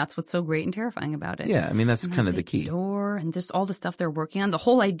 Yeah. And that's what's so great and terrifying about it. Yeah. I mean, that's kind of the key. Door and just all the stuff they're working on. The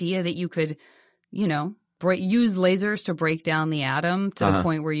whole idea that you could, use lasers to break down the atom to the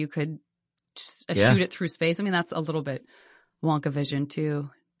point where you could shoot it through space. I mean, that's a little bit Wonka vision too.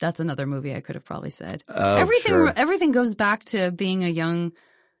 That's another movie I could have probably said. Oh, everything goes back to being a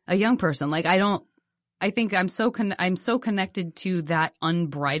young person. Like I think I'm so connected to that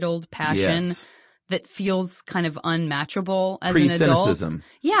unbridled passion that feels kind of unmatchable as an adult. Pre-cynicism.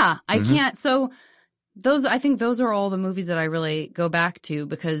 Yeah, I can't. So I think those are all the movies that I really go back to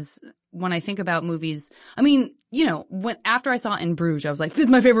because when I think about movies, I mean, after I saw In Bruges, I was like, this is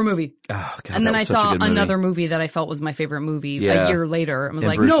my favorite movie. Oh, God, and then I saw another movie that I felt was my favorite movie a year later. I was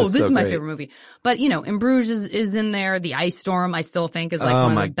like, no, this is my favorite movie. But, In Bruges is in there. The Ice Storm, I still think is like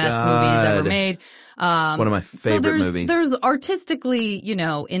one of the best movies ever made. One of my favorite movies. There's artistically,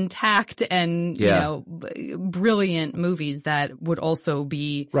 intact and, brilliant movies that would also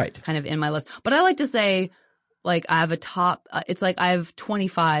be kind of in my list. But I like to say, like, I have it's like I have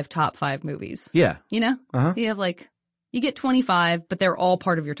 25 top 5 movies. Yeah. You have you get 25, but they're all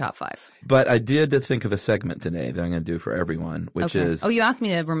part of your top 5. But I did think of a segment today that I'm going to do for everyone, which is. Oh, you asked me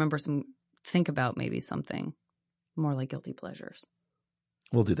to remember think about maybe something more like guilty pleasures.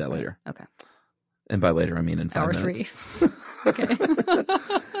 We'll do that later. Okay. And by later, I mean in 5 Hour minutes. 3. Okay.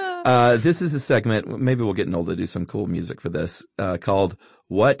 This is a segment, maybe we'll get Noel to do some cool music for this, called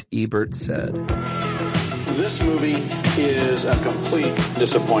What Ebert Said. This movie is a complete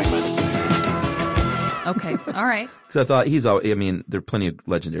disappointment. Okay. All right. So I thought there are plenty of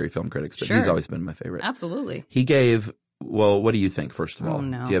legendary film critics, but he's always been my favorite. Absolutely. He gave, what do you think, first of all? Oh,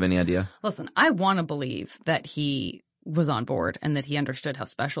 no. Do you have any idea? Listen, I want to believe that he was on board and that he understood how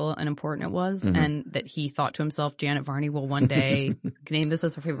special and important it was and that he thought to himself, Janet Varney will one day name this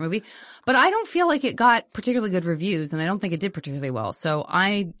as her favorite movie. But I don't feel like it got particularly good reviews and I don't think it did particularly well.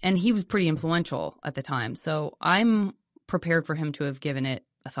 And he was pretty influential at the time. So I'm prepared for him to have given it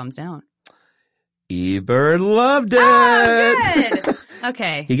a thumbs down. Ebert loved it. Oh, good.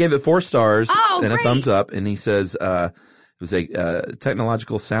 Okay. He gave it 4 stars and great. a thumbs up. And he says, it was a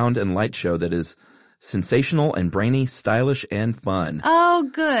technological sound and light show that is sensational and brainy, stylish and fun. Oh,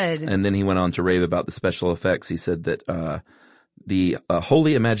 good. And then he went on to rave about the special effects. He said that the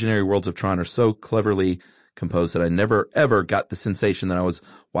wholly imaginary worlds of Tron are so cleverly composed that I never ever got the sensation that I was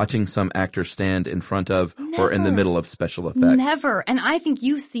watching some actor stand in front of or in the middle of special effects. Never. And I think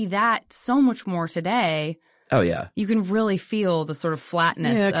you see that so much more today. Oh, yeah. You can really feel the sort of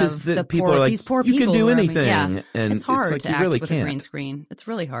flatness of the people poor, are like, these poor you people. can do anything. Yeah. And it's hard like to you act really with can't. a green screen. It's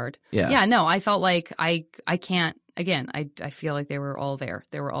really hard. Yeah. Yeah, no, I felt like I can't, again, I feel like they were all there.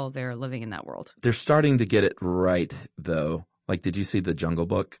 They were all there living in that world. They're starting to get it right, though. Like, did you see The Jungle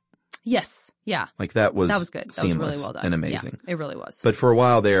Book? Yes. Yeah. Like that was good. That seamless was really well done. and amazing. Yeah, it really was. But for a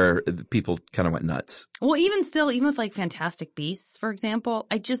while there, people kind of went nuts. Well, even with like Fantastic Beasts, for example,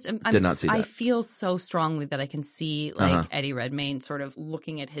 Did not see that. I feel so strongly that I can see like Eddie Redmayne sort of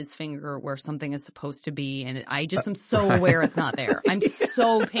looking at his finger where something is supposed to be, and I just am so aware it's not there. I'm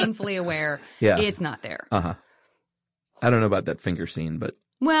so painfully aware it's not there. I don't know about that finger scene, but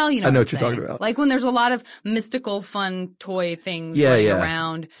well, you know, I know what you're talking about. Like when there's a lot of mystical, fun toy things running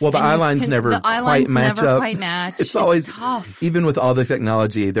around. Well, the eye lines never quite match up. It's always tough. Even with all the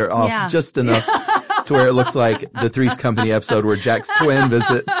technology, they're off just enough to where it looks like the Three's Company episode where Jack's twin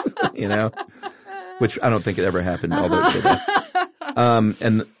visits, you know, which I don't think it ever happened, although it should have.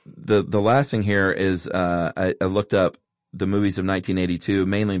 And the last thing here is I looked up the movies of 1982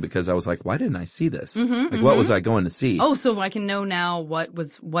 mainly because I was like, why didn't I see this? What was I going to see? Oh, so I can know now what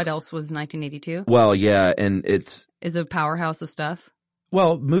else was 1982? Well, yeah, and it's a powerhouse of stuff.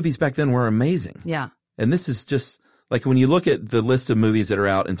 Well, movies back then were amazing. Yeah. And this is just like when you look at the list of movies that are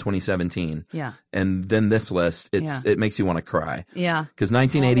out in 2017. Yeah. And then this list, it makes you want to cry. Yeah. Because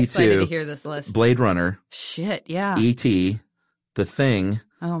 1982, I'm excited to hear this list. Blade Runner. Shit, yeah. E.T., The Thing.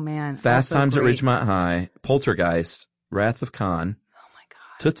 Oh man. Fast Times at Ridgemont High, Poltergeist, Wrath of Khan. Oh my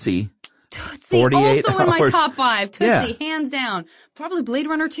God. Tootsie. 48 also hours. In my top 5. Tootsie, hands down. Probably Blade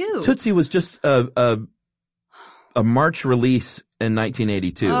Runner 2. Tootsie was just a March release in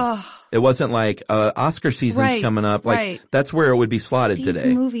 1982. Oh. It wasn't like Oscar season's coming up. Like that's where it would be slotted today.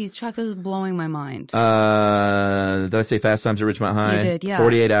 These movies, Chuck, this is blowing my mind. Did I say Fast Times at Ridgemont High? You did, yeah.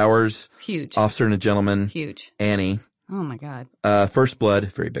 48 Hours. Huge. Officer and a Gentleman. Huge. Annie. Oh my God. First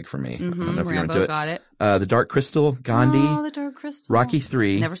Blood, very big for me. I don't know if you're into it. Got it. The Dark Crystal, Gandhi. Oh, The Dark Crystal. Rocky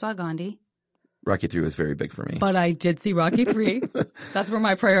 3. Never saw Gandhi. Rocky 3 was very big for me. But I did see Rocky 3. That's where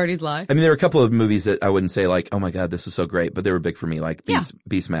my priorities lie. I mean, there were a couple of movies that I wouldn't say like, oh my God, this is so great, but they were big for me. Like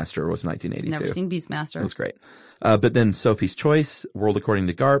Beastmaster was 1982. Never seen Beastmaster. It was great. But then Sophie's Choice, World According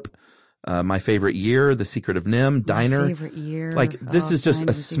to Garp, My Favorite Year, The Secret of Nim, Diner. My Favorite Year. Like this is just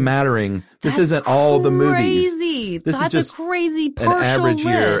a smattering. This isn't all the movies. This That's is just a crazy partial an average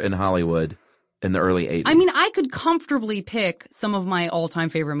year list. in Hollywood in the early 80s. I mean, I could comfortably pick some of my all-time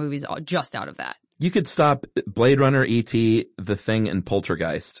favorite movies just out of that. You could stop Blade Runner, E.T., The Thing, and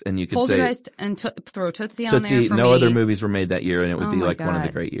Poltergeist, and you could Poltergeist and throw Tootsie on Tootsie, there for no me. other movies were made that year, and it would be like one of the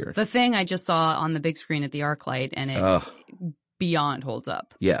God. great years. The Thing I just saw on the big screen at the ArcLight, and it beyond holds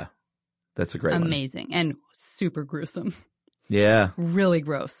up. Yeah, that's a great one. Amazing and super gruesome. Yeah, really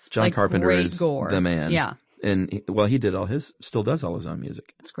gross. John Carpenter great is gore. the man. Yeah, and he did still does all his own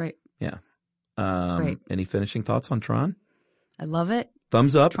music. It's great. Yeah. Great. Any finishing thoughts on Tron? I love it.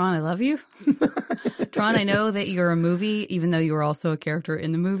 Thumbs up. Tron, I love you. Tron, I know that you're a movie, even though you were also a character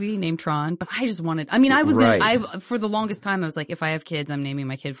in the movie named Tron, but I just wanted, I mean, I was for the longest time, I was like, if I have kids, I'm naming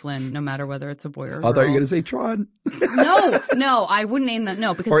my kid Flynn, no matter whether it's a boy or a girl. I thought you were going to say Tron. No, I wouldn't name them.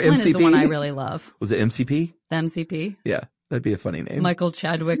 No, because or Flynn MCP? is the one I really love. Was it MCP? The MCP? Yeah. That'd be a funny name. Michael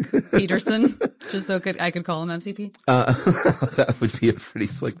Chadwick Peterson, just so I could call him MCP. That would be a pretty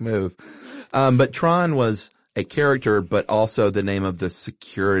slick move. But Tron was a character, but also the name of the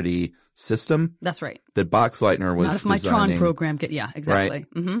security system. That's right. That Boxleitner was Not if my designing. Tron program exactly. Right?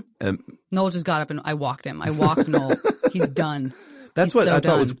 Mm-hmm. Noel just got up and I walked him. I walked Noel. He's done. That's what I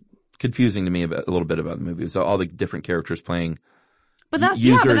thought was confusing to me a little bit about the movie. So all the different characters playing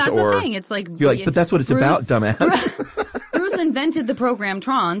users the thing. It's like you're like, but that's what it's about, dumbass. Bruce invented the program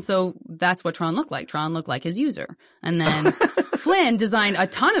Tron, so that's what Tron looked like. Tron looked like his user. And then Flynn designed a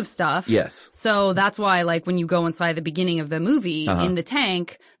ton of stuff. Yes. So that's why, like, when you go inside the beginning of the movie, in the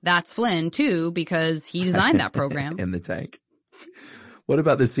tank, that's Flynn too, because he designed that program. In the tank. What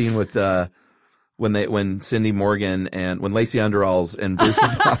about the scene with, when Cindy Morgan and when Lacey Underalls and Bruce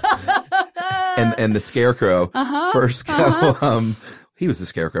and the Scarecrow first go, he was the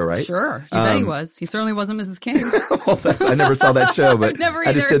Scarecrow, right? Sure. You bet he was. He certainly wasn't Mrs. King. Well, I never saw that show, but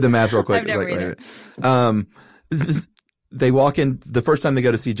I just did the math real quick. I've never either. They walk in the first time they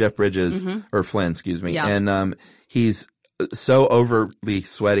go to see Jeff Bridges or Flynn, excuse me. Yeah. And, he's so overly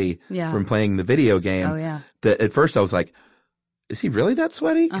sweaty from playing the video game that at first I was like, is he really that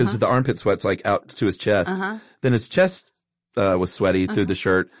sweaty? Cause the armpit sweat's like out to his chest. Then his chest was sweaty through the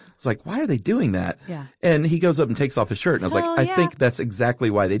shirt. It's like, why are they doing that? Yeah. And he goes up and takes off his shirt. And I was like, I think that's exactly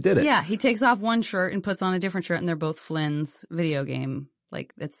why they did it. Yeah. He takes off one shirt and puts on a different shirt, and they're both Flynn's video game.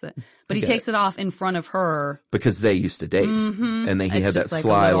 Like, but he takes it off in front of her. Because they used to date. And then he had that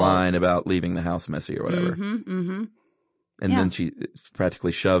sly line about leaving the house messy or whatever. And then she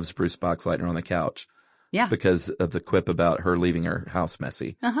practically shoves Bruce Boxleitner on the couch. Yeah. Because of the quip about her leaving her house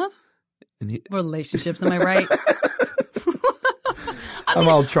messy. Relationships, am I right? I'm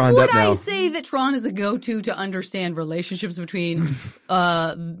all Troned up now. Would I say that Tron is a go-to to understand relationships between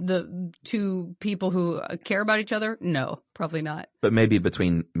the two people who care about each other? No, probably not. But maybe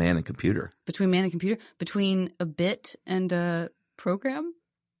between man and computer. Between man and computer? Between a bit and a program?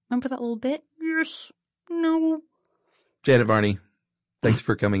 Remember that little bit? Yes. No. Janet Varney, thanks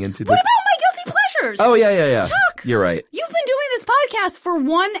for coming into What about my guilty pleasures? Oh, yeah. Chuck! You're right. You've been doing this podcast for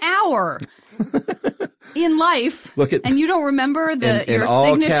 1 hour in life. Look at, and you don't remember in your all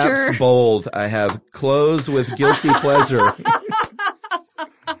signature. caps bold, I have close with guilty pleasure.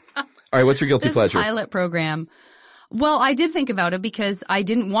 All right, what's your guilty This pleasure? pilot program. Well, I did think about it because I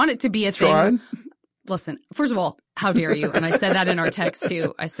didn't want it to be a Tron? thing. Listen, first of all, how dare you? And I said that in our text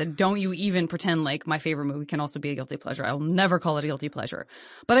too. I said, don't you even pretend like my favorite movie can also be a guilty pleasure. I will never call it a guilty pleasure.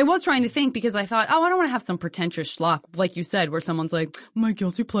 But I was trying to think because I thought, I don't want to have some pretentious schlock, like you said, where someone's like, my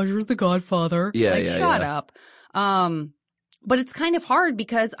guilty pleasure is The Godfather. Shut up. But it's kind of hard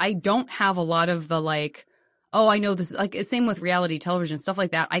because I don't have a lot of the like, I know this, like, same with reality television, stuff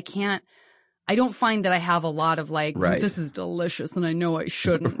like that. I don't find that I have a lot of like, this is delicious and I know I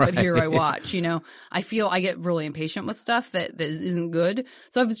shouldn't, but here I watch, I feel I get really impatient with stuff that isn't good.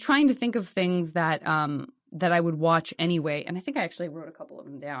 So I was trying to think of things that I would watch anyway. And I think I actually wrote a couple of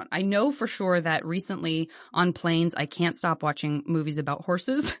them down. I know for sure that recently on planes, I can't stop watching movies about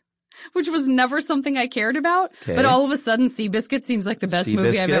horses. Which was never something I cared about. Okay. But all of a sudden, Seabiscuit seems like the best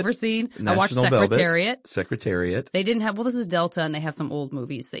movie I've ever seen. National I watched Secretariat. They didn't have, this is Delta, and they have some old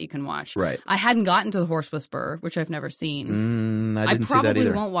movies that you can watch. Right. I hadn't gotten to The Horse Whisperer, which I've never seen. I didn't see that either. I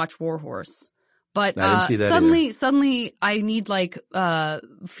probably won't watch War Horse. But I didn't see that suddenly I need like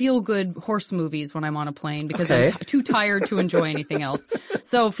feel-good horse movies when I'm on a plane because I'm too tired to enjoy anything else.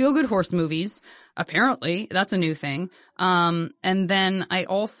 So feel-good horse movies. Apparently, that's a new thing. And then I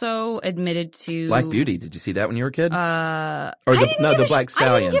also admitted to Black Beauty. Did you see that when you were a kid? The Black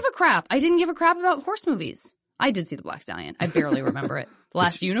Stallion. I didn't give a crap. I didn't give a crap about horse movies. I did see the Black Stallion. I barely remember it. The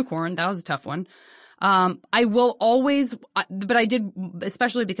Last Unicorn. That was a tough one. I will always, but I did,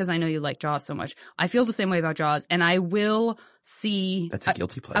 especially because I know you like Jaws so much. I feel the same way about Jaws, and I will see. That's a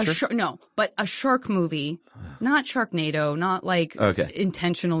guilty pleasure. But a shark movie, not Sharknado, not like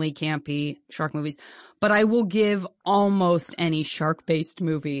intentionally campy shark movies, but I will give almost any shark-based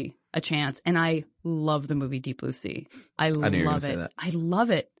movie a chance, and I love the movie Deep Blue Sea. I love it. I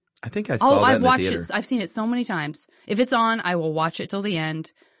love it. I think I saw that in the theater. I've seen it so many times. If it's on, I will watch it till the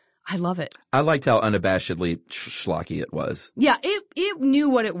end. I love it. I liked how unabashedly schlocky it was. Yeah, it knew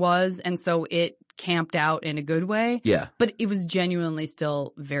what it was, and so it camped out in a good way. Yeah. But it was genuinely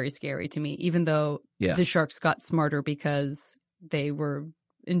still very scary to me, even though the sharks got smarter because they were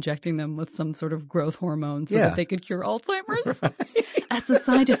injecting them with some sort of growth hormone so that they could cure Alzheimer's. Right. That's a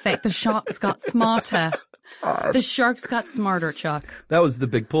side effect. The sharks got smarter. The sharks got smarter, Chuck. That was the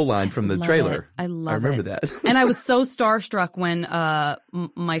big pull line from the trailer. I remember that. And I was so starstruck when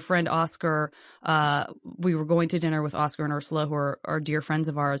my friend Oscar, we were going to dinner with Oscar and Ursula, who are dear friends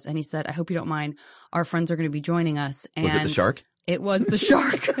of ours, and he said, I hope you don't mind, our friends are going to be joining us. And was it the shark? It was the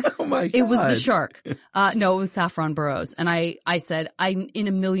shark. Oh my God. It was the shark. No, it was Saffron Burrows. And I said, in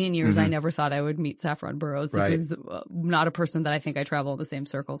a million years, I never thought I would meet Saffron Burrows. This is not a person that I think I travel in the same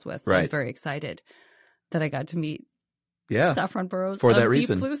circles with. So I was very excited that I got to meet Saffron Burrows for that Deep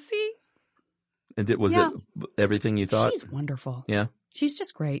reason. Blue Sea. And was it everything you thought? She's wonderful. Yeah. She's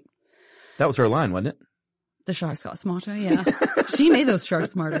just great. That was her line, wasn't it? The sharks got smarter, yeah. She made those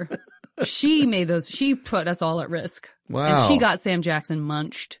sharks smarter. She put us all at risk. Wow. And she got Sam Jackson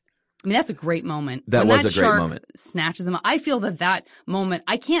munched. I mean, that's a great moment. That was a great moment. Snatches him up. I feel that moment,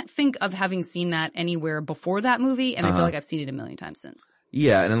 I can't think of having seen that anywhere before that movie, and I feel like I've seen it a million times since.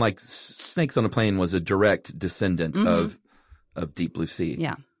 Yeah, and then like Snakes on a Plane was a direct descendant of Deep Blue Sea.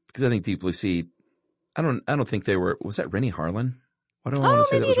 Yeah. Because I think Deep Blue Sea, I don't think they were, was that Rennie Harlan? Why do I want to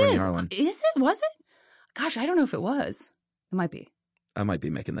say that was Rennie Harlan? Is it? Was it? Gosh, I don't know if it was. It might be. I might be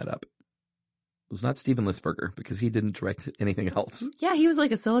making that up. It was not Steven Lisberger because he didn't direct anything else. Yeah, he was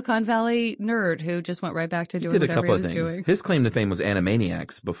like a Silicon Valley nerd who just went right back to doing whatever he was doing. His claim to fame was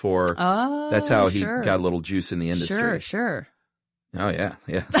Animaniacs before. Oh, that's how he got a little juice in the industry. Sure. Oh, yeah.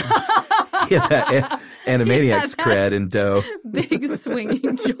 Yeah, that Animaniacs cred and dough. Big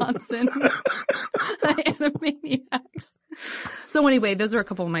swinging Johnson. Animaniacs. So anyway, those are a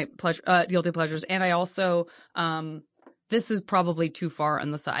couple of my guilty pleasures. And I also, this is probably too far on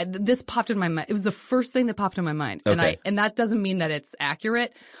the side. This popped in my mind. It was the first thing that popped in my mind. Okay. And that doesn't mean that it's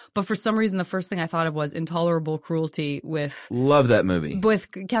accurate, but for some reason, the first thing I thought of was Intolerable Cruelty with Love that movie. With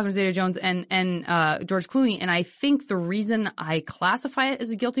Catherine Zeta-Jones and George Clooney. And I think the reason I classify it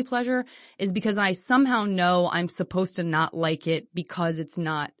as a guilty pleasure is because I somehow know I'm supposed to not like it because it's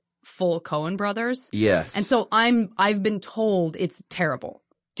not full Coen brothers. Yes. And so I've been told it's terrible.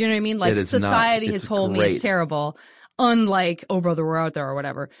 Do you know what I mean? Like, It is society not. has It's told me great. it's terrible. Unlike Oh Brother We're Out There or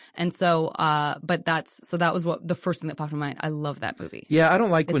whatever. And so, but that was what the first thing that popped in my mind. I love that movie. Yeah, I don't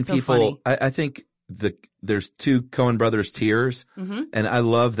like It's when so people, funny. I think there's two Coen brothers tiers, and I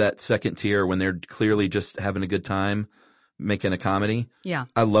love that second tier when they're clearly just having a good time making a comedy. Yeah.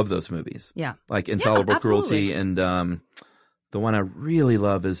 I love those movies. Yeah. Like Intolerable absolutely. Cruelty, and the one I really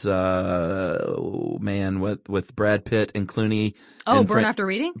love is with Brad Pitt and Clooney. Oh, and Burn After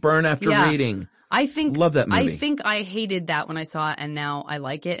Reading? Burn After Yeah. Reading. I think Love that movie. I think I hated that when I saw it, and now I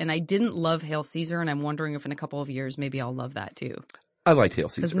like it. And I didn't love Hail Caesar, and I'm wondering if in a couple of years maybe I'll love that too. I liked Hail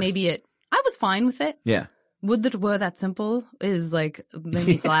Because Caesar. maybe I was fine with it. Yeah. Would That Simple is like made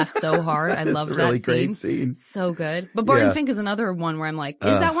me laugh so hard. I It's loved a really that great scene. So good. But Barton Yeah. Fink is another one where I'm like,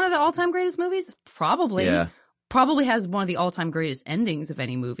 is that one of the all-time greatest movies? Probably. Yeah. Probably has one of the all-time greatest endings of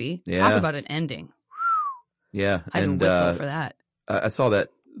any movie. Yeah. Talk about an ending. Yeah. I would whistle for that. I saw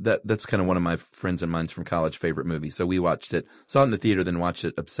that's kind of one of my friends and mine's from college favorite movies. So we watched it, saw it in the theater, then watched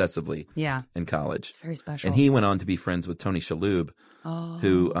it obsessively Yeah. in college. It's very special. And he went on to be friends with Tony Shalhoub,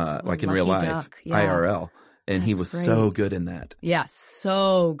 who, like in real Lucky life, Duck. Yeah. IRL. And he That's was so great. good in that. Yeah,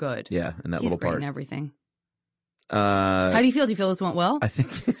 so good. Yeah, in that He's little great part. in everything. How How do you feel? Do you feel this went well? I think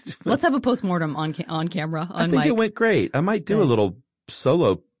Let's have a postmortem on camera. I On think mic. it went great. I might do a Good. little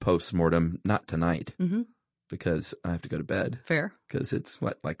solo postmortem, not tonight, Mhm. because I have to go to bed. Fair. Because it's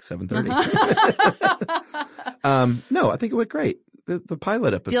like 7:30. No, I think it went great. The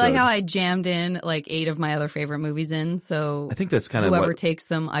pilot episode. Do you like how I jammed in like 8 of my other favorite movies in? So I think that's kind of whoever what. takes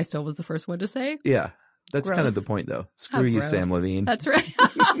them, I still was the first one to say. Yeah, that's kind of Gross. the point, though. Screw How you, gross. Sam Levine. That's right.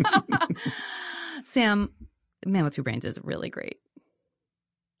 Sam, Man with Two Brains is really great.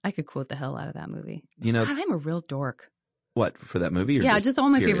 I could quote the hell out of that movie. You know God, I'm a real dork. what for that movie? Or Yeah, just all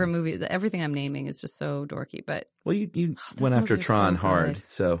my period? favorite movies. Everything I'm naming is just so dorky. But Well, you those went after movies are Tron so hard, good.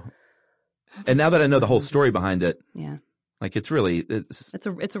 so. And now that I know the whole story behind it, yeah, like it's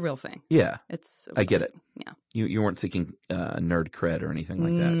it's a real thing. yeah, It's a I real get it. thing. Yeah. You weren't seeking nerd cred or anything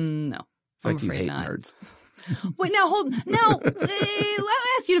like that. No. In fact, I'm you afraid hate not. nerds. Wait, now hold. Now, let me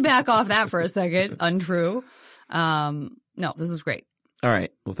ask you to back off that for a second. Untrue. No, this was great. All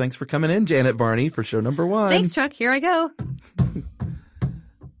right. Well, thanks for coming in, Janet Varney, for show number 1. Thanks, Chuck. Here I go.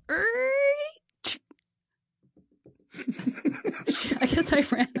 I guess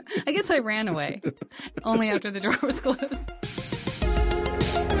I ran away. Only after the door was closed.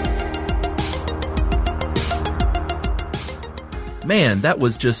 Man, that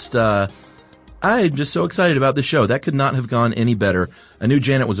was just, I'm just so excited about this show. That could not have gone any better. I knew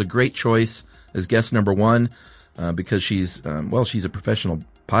Janet was a great choice as guest number 1, because she's a professional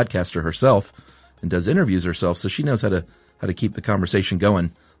podcaster herself and does interviews herself. So she knows how to keep the conversation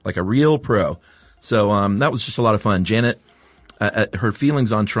going like a real pro. So, that was just a lot of fun. Janet, her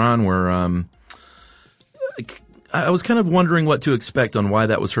feelings on Tron were, I was kind of wondering what to expect on why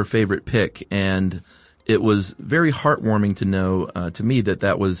that was her favorite pick. And it was very heartwarming to know, to me,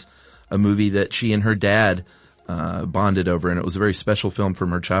 that was a movie that she and her dad, bonded over. And it was a very special film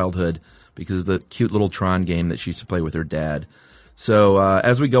from her childhood because of the cute little Tron game that she used to play with her dad. So,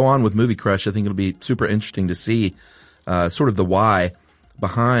 as we go on with Movie Crush, I think it'll be super interesting to see, sort of the why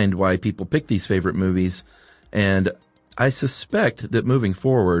behind why people pick these favorite movies. And I suspect that moving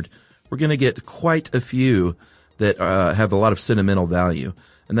forward, we're going to get quite a few that, have a lot of sentimental value.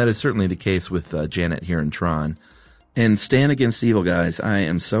 And that is certainly the case with Janet here in Tron. And Stand Against Evil, guys, I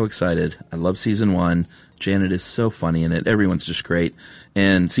am so excited. I love season 1. Janet is so funny in it. Everyone's just great.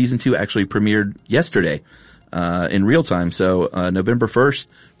 And season 2 actually premiered yesterday, in real time. So, November 1st,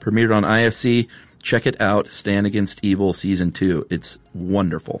 premiered on IFC. Check it out. Stand Against Evil season 2. It's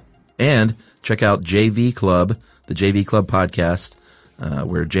wonderful. And check out JV Club, the JV Club podcast,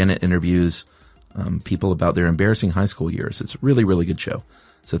 where Janet interviews, people about their embarrassing high school years. It's a really, really good show.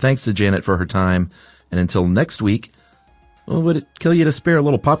 So thanks to Janet for her time. And until next week, well, would it kill you to spare a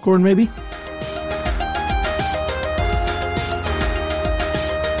little popcorn maybe?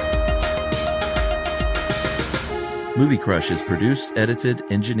 Movie Crush is produced, edited,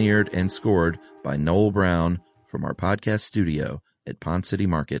 engineered, and scored by Noel Brown from our podcast studio at Pond City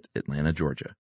Market, Atlanta, Georgia.